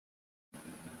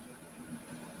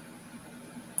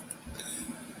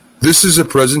This is a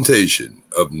presentation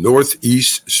of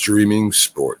Northeast Streaming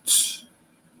Sports.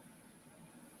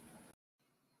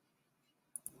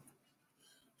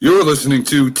 You're listening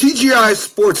to TGI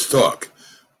Sports Talk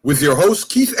with your host,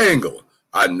 Keith Engle,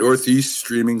 on Northeast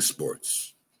Streaming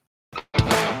Sports.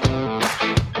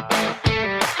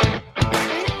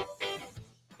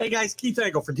 Hey guys, Keith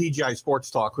Engle for TGI Sports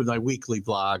Talk with my weekly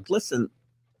vlog. Listen,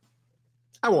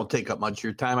 I won't take up much of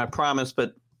your time, I promise,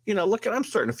 but look, I'm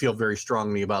starting to feel very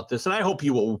strongly about this, and I hope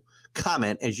you will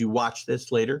comment as you watch this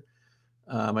later.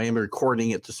 I am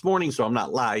recording it this morning, so I'm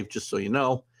not live, just so you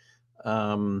know.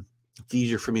 It's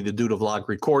easier for me to do the vlog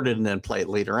recorded and then play it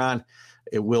later on.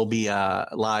 It will be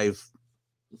live,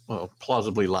 well,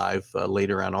 plausibly live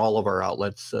later on all of our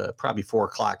outlets, probably 4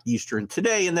 o'clock Eastern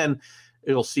today, and then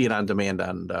you'll see it on demand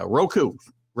on Roku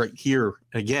right here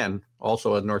again,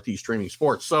 also at Northeast Streaming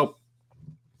Sports. So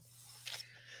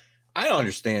I don't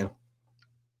understand.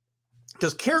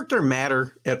 Does character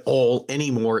matter at all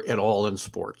anymore at all in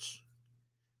sports?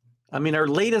 I mean, our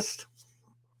latest,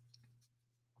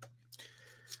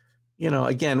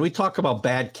 again, we talk about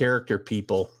bad character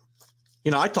people.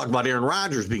 I talk about Aaron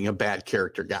Rodgers being a bad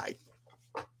character guy.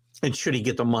 And should he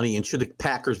get the money, and should the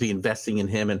Packers be investing in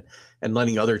him and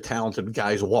letting other talented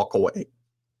guys walk away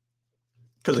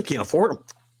because they can't afford them?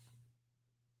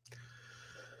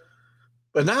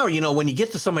 But now, when you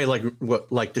get to somebody like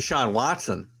Deshaun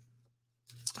Watson,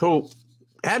 who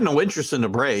had no interest in the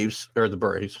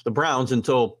Browns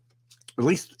until, at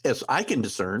least as I can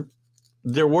discern,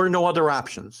 there were no other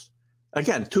options.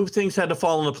 Again, 2 things had to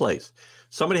fall into place.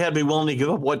 Somebody had to be willing to give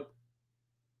up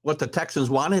what the Texans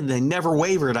wanted, and they never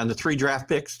wavered on the 3 draft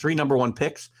picks, 3 number 1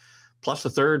 picks, plus a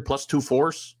third, plus 2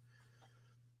 fourths.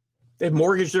 They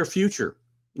mortgaged their future.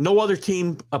 No other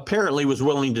team apparently was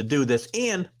willing to do this,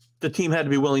 and the team had to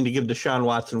be willing to give Deshaun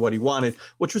Watson what he wanted,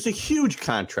 which was a huge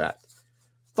contract.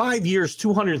 5 years,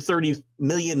 $230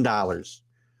 million,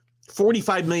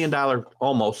 $45 million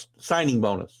almost signing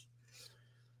bonus.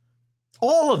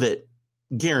 All of it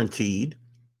guaranteed.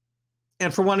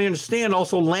 And from what I understand,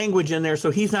 also language in there,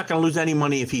 so he's not going to lose any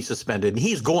money if he's suspended. And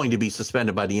he's going to be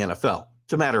suspended by the NFL.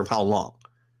 It's a matter of how long.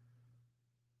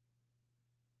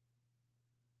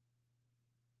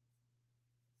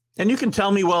 And you can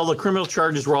tell me, well, the criminal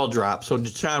charges were all dropped, so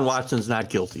Deshaun Watson's not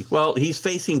guilty. Well, he's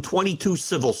facing 22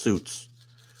 civil suits.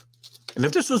 And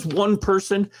if this was one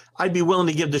person, I'd be willing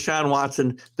to give Deshaun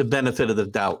Watson the benefit of the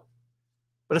doubt.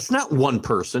 But it's not one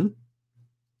person.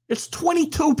 It's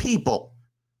 22 people.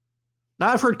 Now,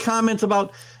 I've heard comments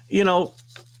about, the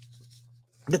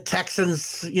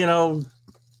Texans,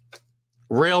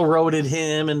 railroaded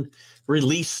him and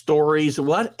released stories,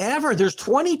 whatever. There's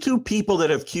 22 people that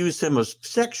have accused him of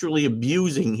sexually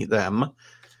abusing them.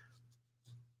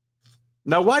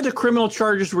 Now, why the criminal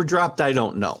charges were dropped, I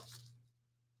don't know.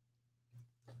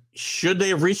 Should they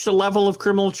have reached the level of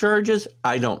criminal charges?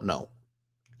 I don't know.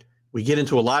 We get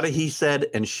into a lot of he said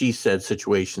and she said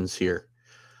situations here.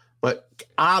 But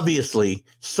obviously,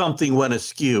 something went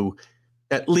askew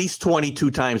at least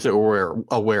 22 times that we're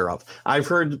aware of. I've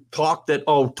heard talk that,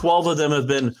 12 of them have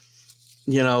been,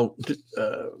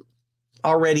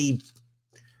 already,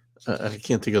 I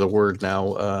can't think of the word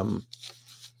now.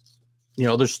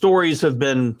 Their stories have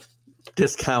been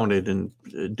discounted and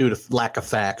due to lack of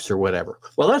facts or whatever.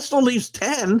 Well, that still leaves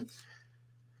 10.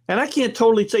 And I can't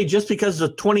totally say just because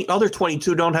the other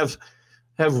 22 don't have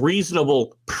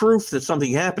reasonable proof that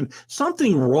something happened.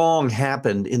 Something wrong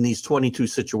happened in these 22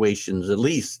 situations, at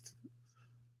least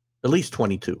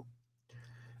 22.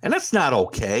 And that's not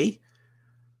okay.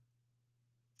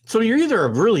 So you're either a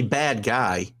really bad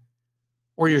guy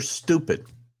or you're stupid.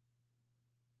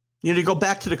 To go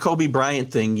back to the Kobe Bryant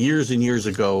thing years and years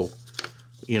ago,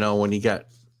 when he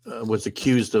was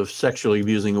accused of sexually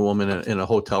abusing a woman in a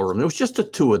hotel room. There was just the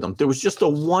 2 of them. There was just the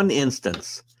one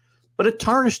instance. But it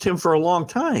tarnished him for a long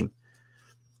time.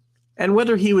 And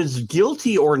whether he was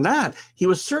guilty or not, he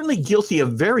was certainly guilty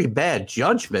of very bad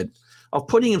judgment of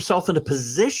putting himself in a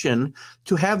position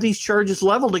to have these charges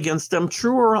leveled against him,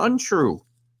 true or untrue.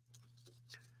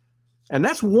 And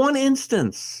that's one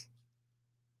instance.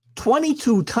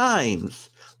 22 times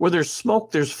where there's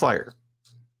smoke, there's fire.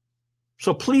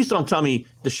 So please don't tell me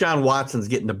Deshaun Watson's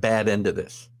getting the bad end of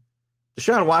this.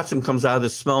 Deshaun Watson comes out of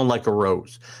this smelling like a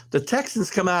rose. The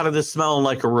Texans come out of this smelling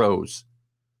like a rose.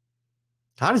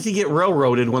 How does he get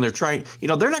railroaded when they're trying?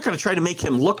 They're not going to try to make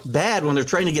him look bad when they're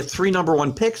trying to get 3 number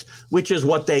 1 picks, which is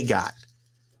what they got.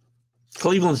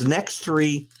 Cleveland's next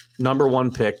 3 number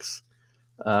 1 picks,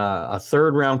 a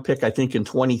 3rd round pick, I think, in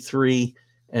 23,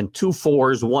 and 2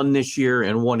 fours, 1 this year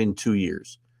and 1 in 2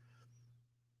 years.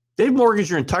 They've mortgaged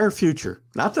your entire future.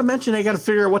 Not to mention they got to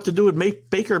figure out what to do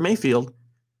with Baker Mayfield.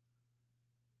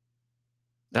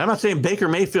 And I'm not saying Baker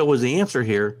Mayfield was the answer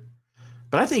here,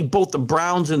 but I think both the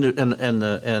Browns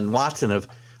and Watson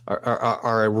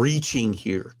are reaching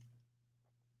here.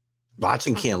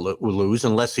 Watson can't lose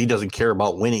unless he doesn't care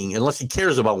about winning, unless he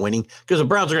cares about winning, because the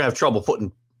Browns are going to have trouble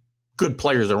putting good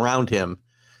players around him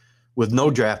with no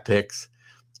draft picks.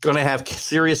 Going to have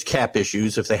serious cap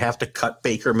issues if they have to cut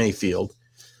Baker Mayfield.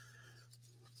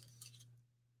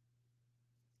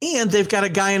 And they've got a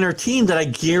guy in their team that I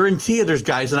guarantee you there's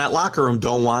guys in that locker room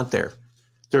don't want there.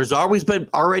 There's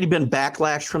already been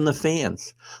backlash from the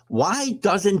fans. Why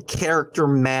doesn't character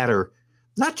matter?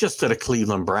 Not just to the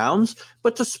Cleveland Browns,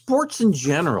 but to sports in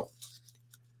general.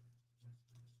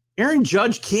 Aaron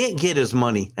Judge can't get his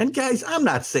money. And guys, I'm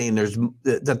not saying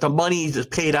that the money that's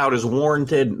paid out is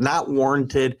warranted, not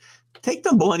warranted. Take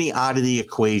the money out of the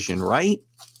equation, right?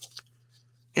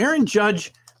 Aaron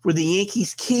Judge for the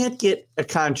Yankees can't get a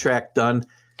contract done.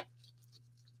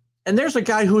 And there's a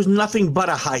guy who's nothing but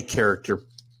a high character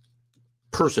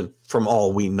person from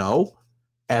all we know,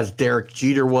 as Derek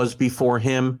Jeter was before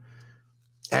him,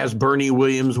 as Bernie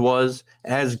Williams was,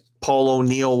 as Paul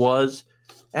O'Neill was,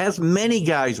 as many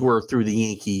guys were through the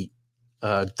Yankee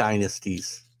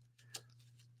dynasties.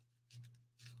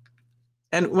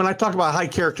 And when I talk about high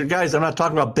character guys, I'm not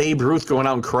talking about Babe Ruth going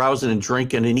out and carousing and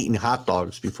drinking and eating hot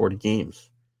dogs before the games.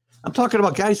 I'm talking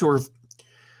about guys who are,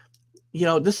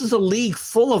 this is a league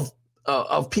full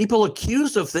of people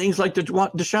accused of things like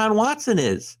Deshaun Watson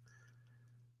is,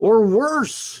 or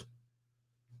worse.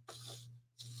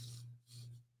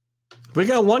 We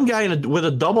got one guy with a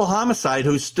double homicide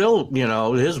who's still,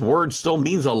 his word still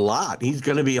means a lot. He's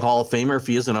going to be a Hall of Famer if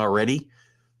he isn't already.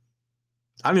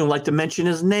 I don't even like to mention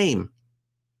his name,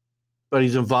 but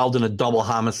he's involved in a double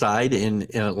homicide in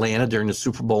Atlanta during the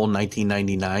Super Bowl in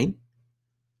 1999.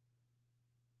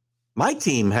 My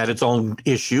team had its own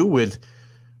issue with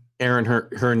Aaron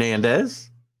Hernandez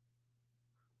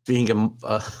being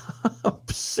a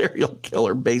serial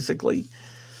killer, basically.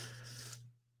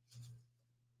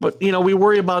 But, we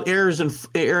worry about errors of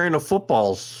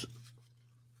footballs.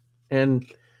 And,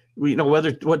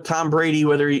 what Tom Brady,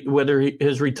 whether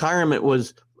his retirement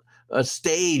was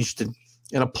staged and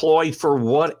a ploy for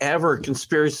whatever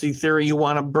conspiracy theory you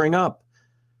want to bring up.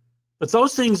 But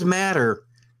those things matter.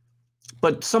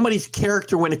 But somebody's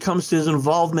character when it comes to his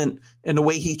involvement and the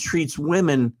way he treats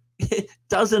women, it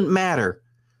doesn't matter.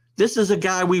 This is a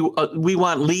guy we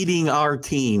want leading our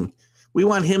team. We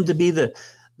want him to be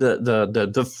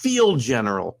the field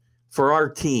general for our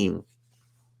team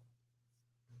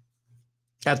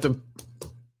at the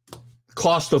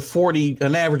cost of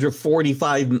an average of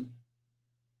 $45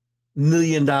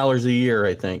 million a year,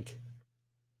 I think.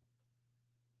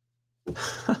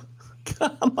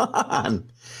 Come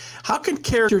on. How can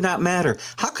character not matter?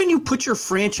 How can you put your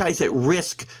franchise at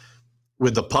risk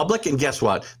with the public? And guess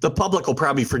what? The public will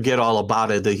probably forget all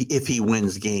about it if he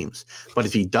wins games. But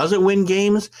if he doesn't win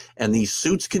games and these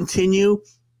suits continue,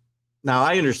 now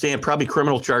I understand probably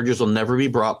criminal charges will never be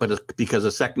brought, but because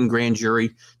a second grand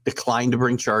jury declined to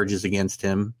bring charges against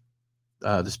him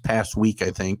this past week,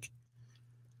 I think.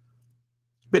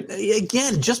 But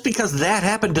again, just because that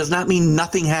happened does not mean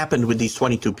nothing happened with these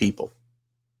 22 people.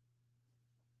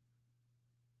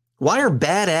 Why are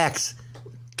bad acts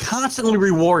constantly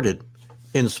rewarded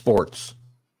in sports?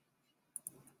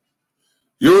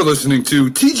 You're listening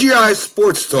to TGI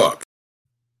Sports Talk.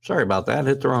 Sorry about that.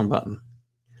 Hit the wrong button.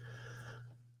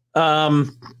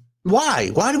 Why?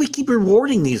 Why do we keep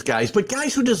rewarding these guys? But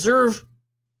guys who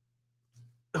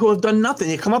have done nothing.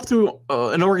 They come up through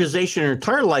an organization their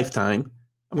entire lifetime.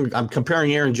 I'm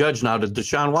comparing Aaron Judge now to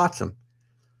Deshaun Watson.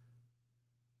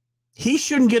 He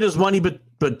shouldn't get his money, but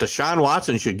Deshaun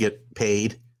Watson should get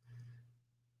paid.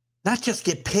 Not just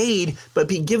get paid, but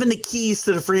be given the keys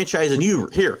to the franchise. And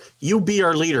you be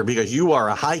our leader because you are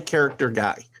a high character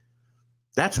guy.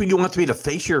 That's what you want to be, the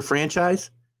face of your franchise?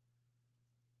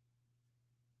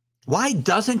 Why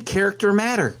doesn't character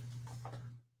matter?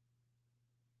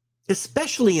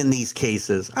 Especially in these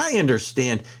cases. I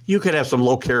understand you could have some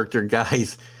low character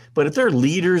guys, but if they're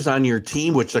leaders on your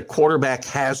team, which the quarterback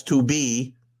has to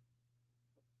be,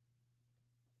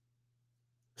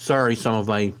 sorry, some of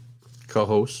my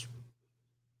co-hosts,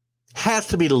 has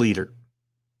to be the leader.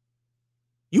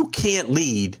 You can't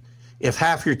lead if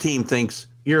half your team thinks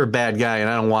you're a bad guy and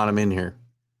I don't want him in here.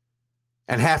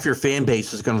 And half your fan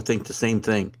base is going to think the same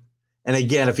thing. And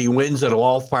again, if he wins, it'll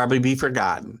all probably be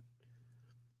forgotten.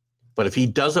 But if he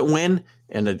doesn't win,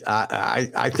 and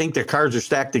I think the cards are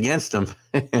stacked against him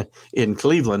in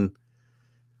Cleveland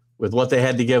with what they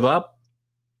had to give up,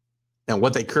 And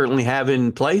what they currently have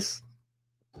in place,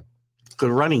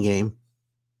 good running game.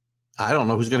 I don't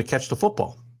know who's going to catch the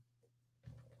football.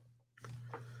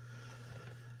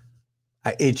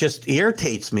 It just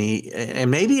irritates me. And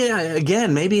maybe,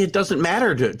 again, maybe it doesn't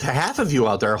matter to half of you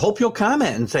out there. I hope you'll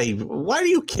comment and say, why do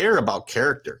you care about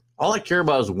character? All I care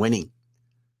about is winning.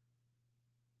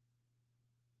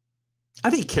 I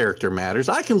think character matters.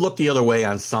 I can look the other way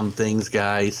on some things,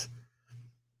 guys.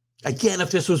 Again, if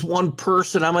this was one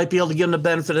person, I might be able to give him the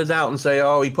benefit of the doubt and say,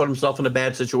 oh, he put himself in a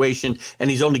bad situation and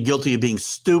he's only guilty of being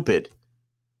stupid.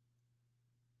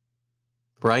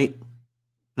 Right?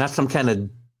 Not some kind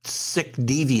of sick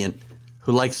deviant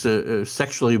who likes to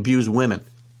sexually abuse women.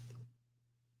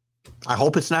 I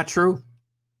hope it's not true.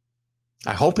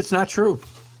 I hope it's not true.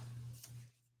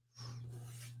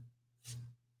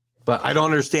 But I don't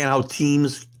understand how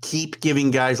teams keep giving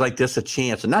guys like this a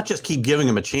chance, and not just keep giving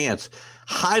him a chance,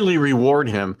 highly reward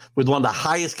him with one of the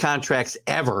highest contracts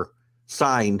ever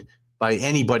signed by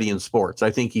anybody in sports.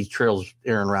 I think he trails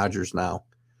Aaron Rodgers now,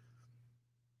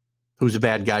 who's a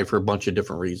bad guy for a bunch of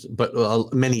different reasons,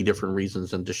 but many different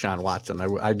reasons than Deshaun Watson.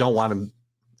 I don't want him,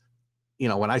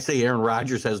 when I say Aaron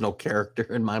Rodgers has no character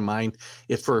in my mind,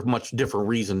 it's for a much different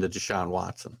reason than Deshaun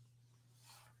Watson.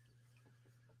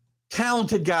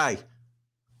 Talented guy.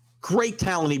 Great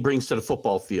talent he brings to the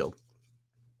football field.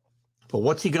 But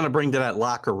what's he going to bring to that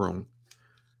locker room?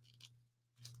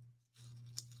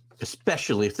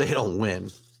 Especially if they don't win.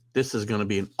 This is going to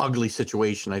be an ugly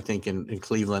situation, I think, in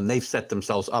Cleveland. They've set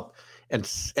themselves up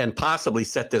and possibly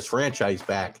set this franchise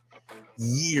back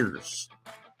years.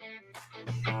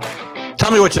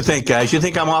 Tell me what you think, guys. You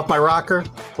think I'm off my rocker?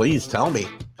 Please tell me.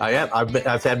 I am.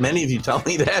 I've had many of you tell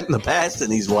me that in the past in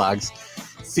these vlogs.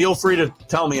 Feel free to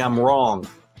tell me I'm wrong.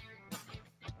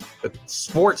 But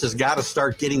sports has got to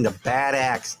start getting the bad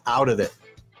acts out of it.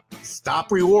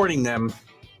 Stop rewarding them.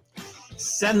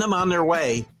 Send them on their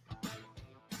way.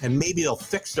 And maybe they'll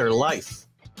fix their life.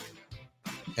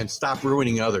 And stop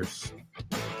ruining others.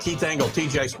 Keith Engle,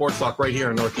 TGI Sports Talk, right here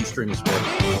on Northeast Streaming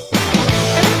Sports.